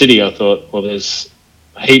live in the city, I thought, well, there's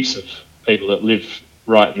heaps of people that live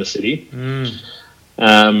right in the city.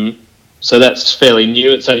 So that's fairly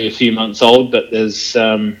new. It's only a few months old, but there's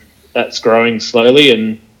that's growing slowly,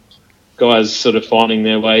 and guys sort of finding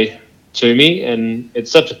their way to me, and it's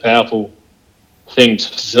such a powerful thing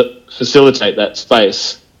to facilitate that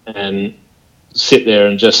space and sit there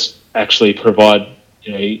and just actually provide.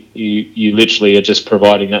 You literally are just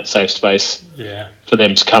providing that safe space for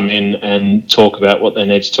them to come in and talk about what they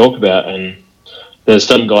need to talk about. And there's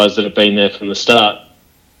some guys that have been there from the start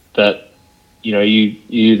that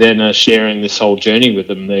you then are sharing this whole journey with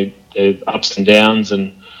them. They're ups and downs,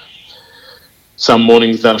 and some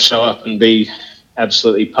mornings they'll show up and be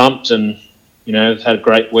absolutely pumped and, have had a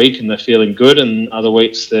great week and they're feeling good, and other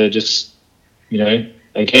weeks they're just, again,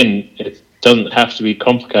 it doesn't have to be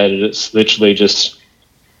complicated. It's literally just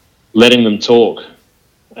letting them talk.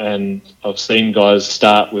 And I've seen guys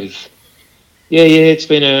start with, it's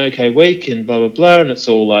been an okay week and blah, blah, blah, and it's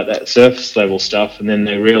all like that surface level stuff, and then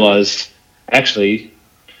they realise, actually,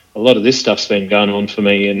 a lot of this stuff's been going on for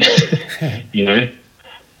me, and,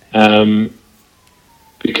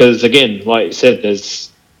 because, again, like you said,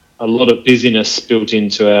 there's a lot of busyness built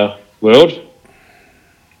into our world,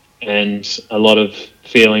 and a lot of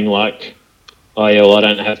feeling like, I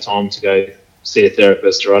don't have time to go see a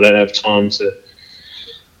therapist, or I don't have time to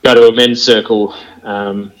go to a men's circle.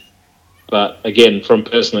 But, again, from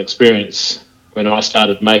personal experience, when I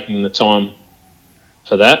started making the time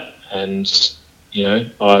for that, and,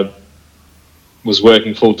 I was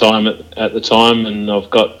working full-time at the time, and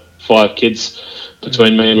I've got 5 kids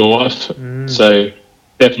between me and my wife, so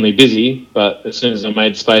definitely busy. But as soon as I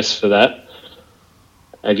made space for that,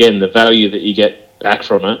 again, the value that you get back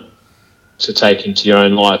from it to take into your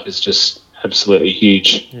own life is just absolutely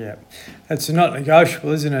huge. Yeah. It's not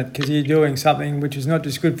negotiable, isn't it? Because you're doing something which is not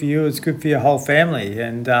just good for you, it's good for your whole family.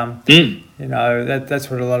 And, you know, that's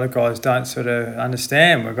what a lot of guys don't sort of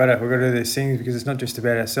understand. We've got to do these things because it's not just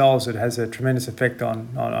about ourselves. It has a tremendous effect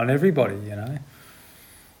on everybody, you know.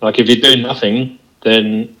 Like if you do nothing,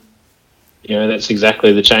 then, you know, that's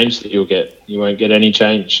exactly the change that you'll get. You won't get any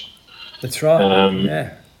change. That's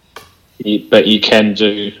right, But you can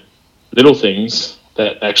do little things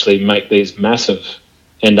that actually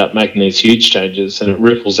end up making these huge changes, and it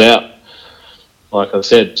ripples out, like I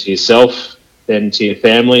said, to yourself, then to your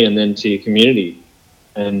family, and then to your community.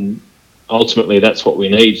 And ultimately that's what we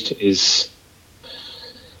need, is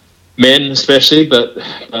men especially, but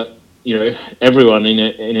you know, everyone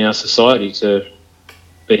in our society to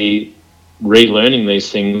be relearning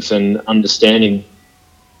these things and understanding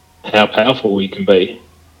how powerful we can be.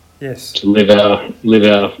 Yes. To live our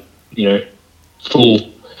you know,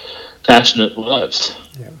 full, passionate lives,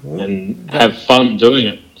 and have fun doing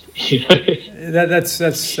it. You know? That's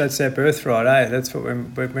our birthright, eh? That's what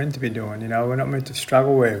we're meant to be doing. You know, we're not meant to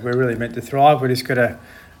struggle. We're really meant to thrive. We just got to,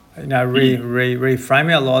 you know,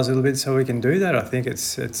 reframe our lives a little bit so we can do that. I think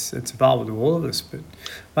it's available to all of us. But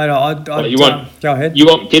mate, go ahead. You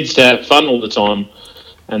want kids to have fun all the time,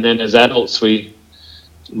 and then as adults we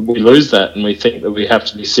lose that, and we think that we have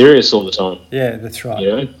to be serious all the time. Yeah, that's right.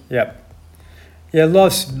 You know? Yep. Yeah,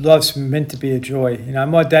 life's meant to be a joy. You know,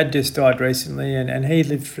 my dad just died recently, and he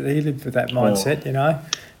lived with that mindset. You know,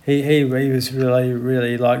 he was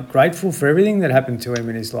really like grateful for everything that happened to him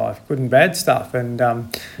in his life, good and bad stuff. And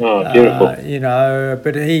beautiful. you know,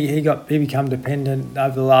 but he became dependent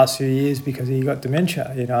over the last few years because he got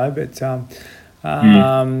dementia. You know,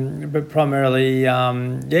 but primarily,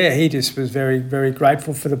 he just was very, very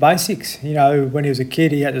grateful for the basics. You know, when he was a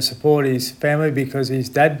kid, he had to support his family because his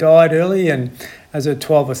dad died early, and as a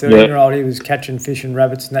 12 or 13-year-old, he was catching fish and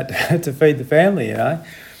rabbits and that to feed the family, you know.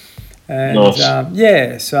 And,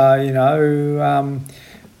 nice. So, you know,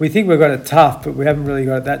 we think we've got it tough, but we haven't really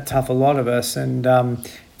got it that tough, a lot of us. And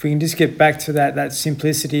if we can just get back to that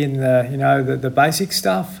simplicity and the basic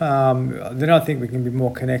stuff, then I think we can be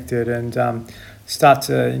more connected and start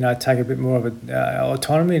to, you know, take a bit more of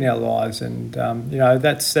autonomy in our lives. And, you know,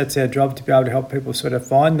 that's our job, to be able to help people sort of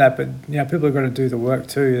find that. But, you know, people have got to do the work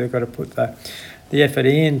too. They've got to put the effort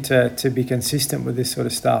in to be consistent with this sort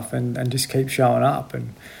of stuff and just keep showing up.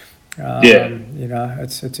 And, you know,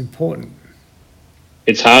 it's important.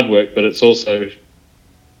 It's hard work, but it's also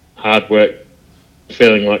hard work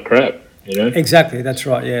feeling like crap, you know? Exactly, that's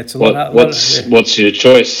right, yeah. It's what's your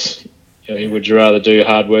choice? You know, would you rather do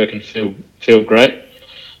hard work and feel great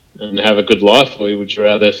and have a good life, or would you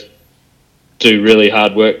rather do really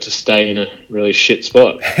hard work to stay in a really shit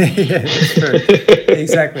spot? Yeah, that's true.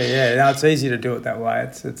 Exactly, yeah. No, it's easy to do it that way.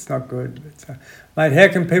 It's not good. Mate, how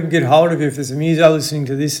can people get hold of you if there's a muso listening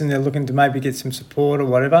to this and they're looking to maybe get some support or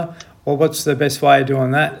whatever? Or what's the best way of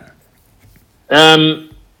doing that?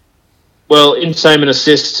 Well, Entertainment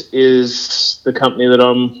Assist is the company that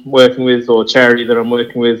I'm working with, or charity that I'm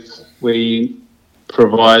working with. We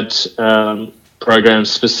provide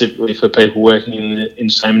programs specifically for people working in the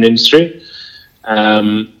entertainment industry.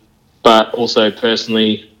 But also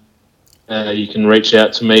personally, you can reach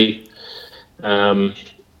out to me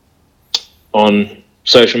on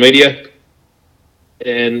social media.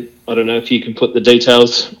 And I don't know if you can put the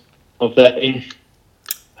details of that in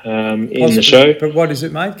the show. But what is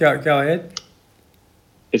it, mate? Go ahead.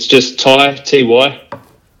 It's just Ty,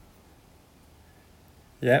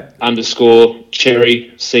 Yep. _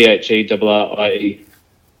 Cherrie, CHERRIE.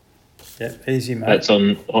 Yep, easy, mate. That's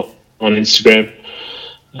on Instagram.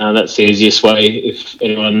 That's the easiest way if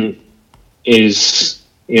anyone is,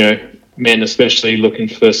 you know, men especially, looking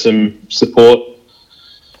for some support.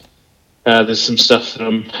 There's some stuff that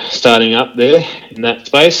I'm starting up there in that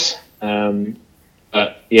space.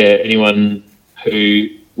 But yeah, anyone who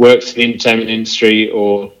works in the entertainment industry,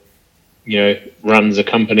 or, you know, runs a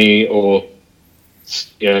company, or,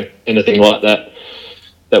 you know, anything like that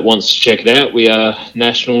wants to check it out, we are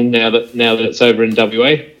national now that it's over in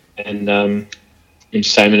WA, and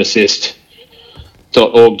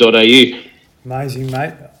entertainmentassist.org.au. Amazing,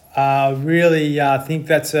 mate. Really think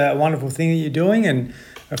that's a wonderful thing that you're doing, and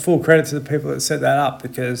a full credit to the people that set that up,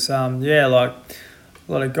 because like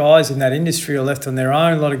a lot of guys in that industry are left on their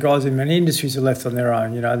own. A lot of guys in many industries are left on their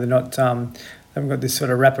own. You know, they're not, they haven't got this sort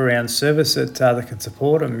of wraparound service that can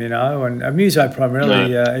support them. You know, and a muso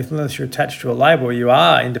primarily, unless you're attached to a label, you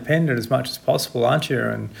are independent as much as possible, aren't you?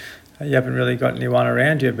 And you haven't really got anyone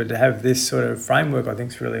around you. But to have this sort of framework, I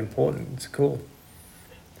think, is really important. It's cool.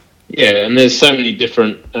 Yeah, and there's so many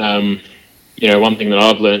different, one thing that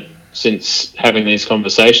I've learnt since having these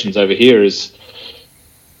conversations over here is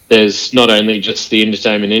there's not only just the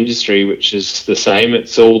entertainment industry, which is the same,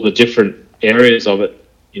 it's all the different areas of it.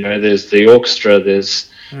 There's the orchestra, there's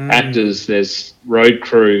actors, there's road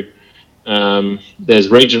crew, there's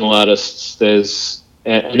regional artists,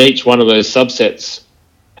 and each one of those subsets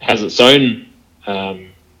has its own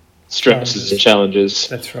stresses and challenges.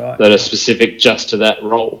 That's right. That are specific just to that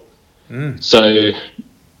role. So,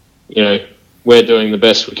 we're doing the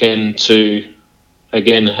best we can to,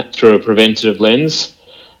 again, through a preventative lens,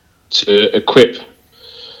 to equip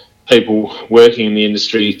people working in the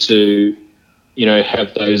industry to,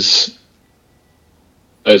 have those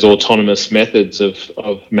autonomous methods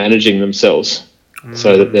of managing themselves,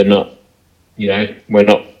 so that they're not, we're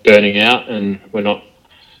not burning out and we're not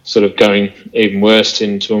sort of going even worse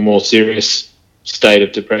into a more serious state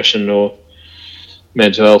of depression or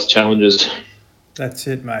mental health challenges. That's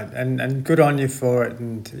it, mate. And good on you for it.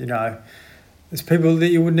 And, there's people that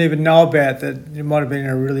you wouldn't even know about that you might have been in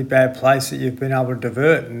a really bad place that you've been able to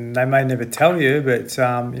divert, and they may never tell you, but,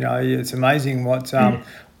 it's amazing what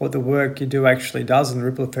the work you do actually does and the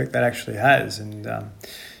ripple effect that actually has. And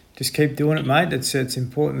just keep doing it, mate. It's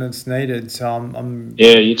important, it's needed. So I'm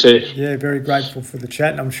yeah, you too. Yeah, very grateful for the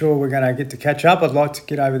chat, and I'm sure we're going to get to catch up. I'd like to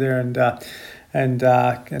get over there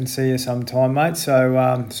and see you sometime, mate. So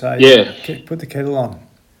yeah, put the kettle on.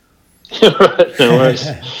 Right, no worries.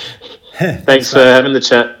 Thanks for having the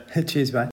chat. Cheers, mate.